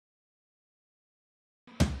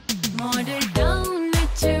Model town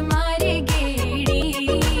विच मारे गेड़ी,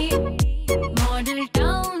 model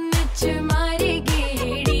town विच मारे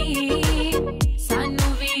गेड़ी, सानू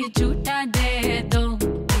भी झूठा दे दो,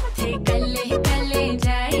 इत्थे कल्ले कल्ले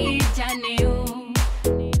जाई जाने ओ,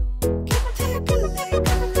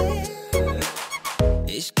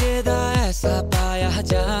 इश्के दा ऐसा पाया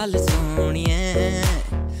जाल सोनिए,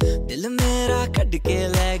 दिल मेरा कट के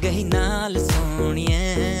ले गई नाल सोनिए,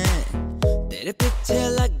 तेरे पीछे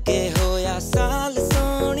लगे होया साल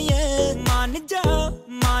सोनिए, मान जा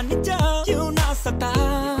क्यों ना सता,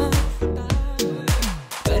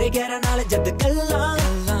 करे गहरा नाल जद गल्ला,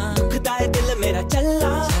 दुखदा है दिल मेरा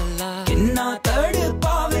चला, किन्ना तड़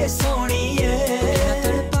पावे सोनिए,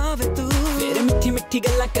 फिर मिठी मिठी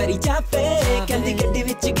गल्ला करी जावे, कहंदी गड्डी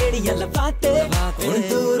विच गेड़ियां लवाते, हुण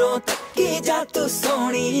दूरों तक्की जा तू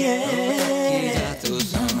सोनिए,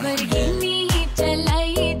 लंबरगिनी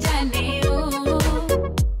चलाई जाने ओ,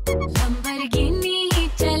 लंबरगिनी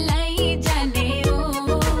चलाई जाने ओ,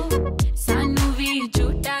 सानू भी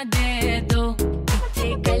झूठा दे दो, इत्थे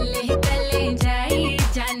कल्ले कल्ले जाई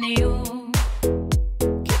जाने ओ,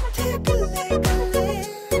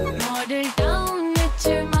 मॉडल टाउन विच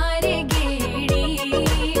मारे गेड़ी,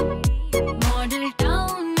 मॉडल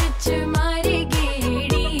टाउन विच मारे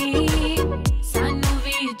गेड़ी, सानू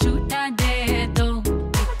भी झूठा दे दो,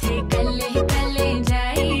 इत्थे कल्ले कल्ले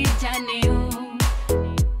जाई जाने ओ,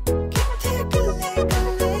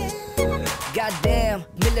 Goddamn,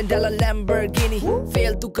 $1 million Lamborghini,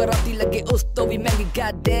 fail तू कराती लगे उस तो भी महंगी,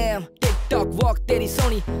 goddamn, TikTok walk तेरी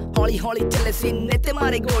सोनी, हौली हौली चले सीने ते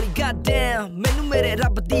मारे गोली, goddamn, मैनू मेरे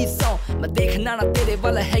रब दी सौ, मैं देखना ना तेरे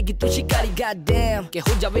वाला हैगी तू शिकारी, goddamn, के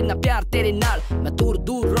हो जावे ना प्यार तेरे नाल, मैं दूर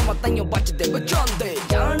दूर रोवां ताइयों बचदे बचांदे,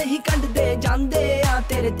 जान ही कंडदे जांदे आ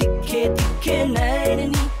तेरे तिखे तिखे नैन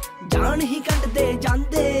नी, जान ही कंडदे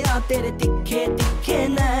जांदे आ तेरे तिखे तिखे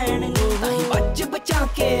नैन नी, ताहीं बच बचा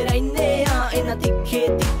के रहने आ इन्हां तिखे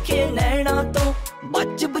तिखे नैना तो,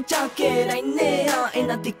 बच बचा के रहने आ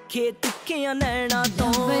इन्हां तिखे तिखे नैना तो,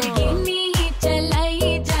 लंबरगिनी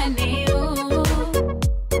चलाई जाने ओ,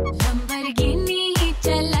 लंबरगिनी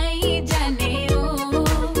चलाई जाने ओ,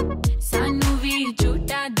 सानू भी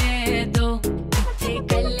झूठा दे दो, इत्थे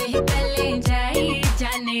कल्ले कल्ले जाई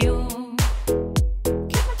जाने ओ,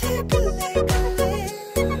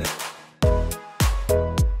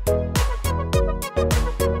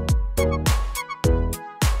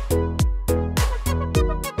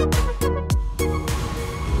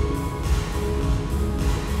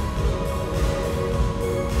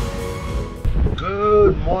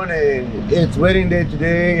 Good morning. It's wedding day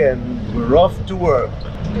today and we're off to work.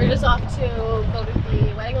 We're just off to go to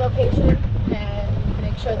the wedding location and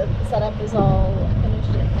make sure that the setup is all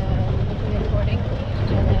finished and making the recording.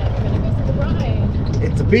 And then we're gonna go see the bride.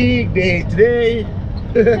 It's a big day today.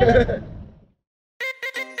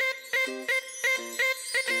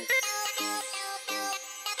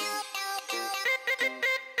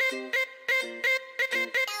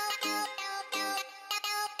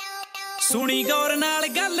 सुनी गौर नाल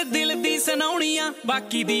गल दिल दी सुनाउणियां,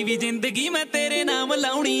 बाकी दी भी जिंदगी मैं तेरे नाम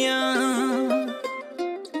लाउणियां,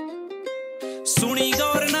 सुनी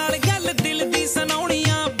गौर नाल गल दिल दी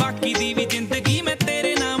सुनाउणियां, बाकी दी भी जिंदगी मैं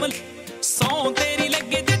तेरे नाम, सौ तेरी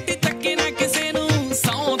लगे जट्टी तक्के ना किसे नू,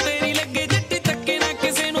 सौ तेरी लगे जट्टी तक्के ना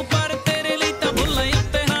किसे नू, पर तेरे लिए तां भुल्लां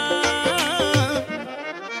इम्तिहान,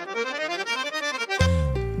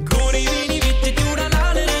 गोरी वीणी विच चूड़ा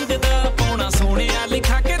लाल रंग दा, पाउणा सोहणिया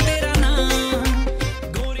लिखा के तेरा नाम,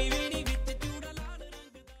 गोरी वीणी विच चूड़ा लाल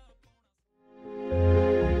रंग दा।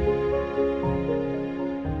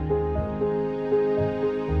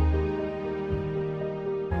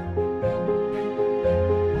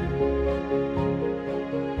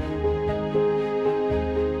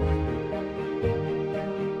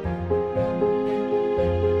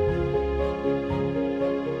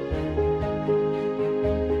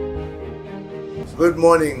 Good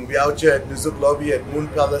morning. We're out here at SOOO lobby at Moon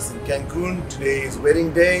Palace in Cancun. Today is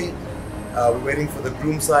wedding day. We're waiting for the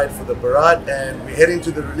groom side for the barat and we're heading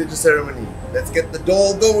to the religious ceremony. Let's get the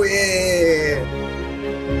doll going.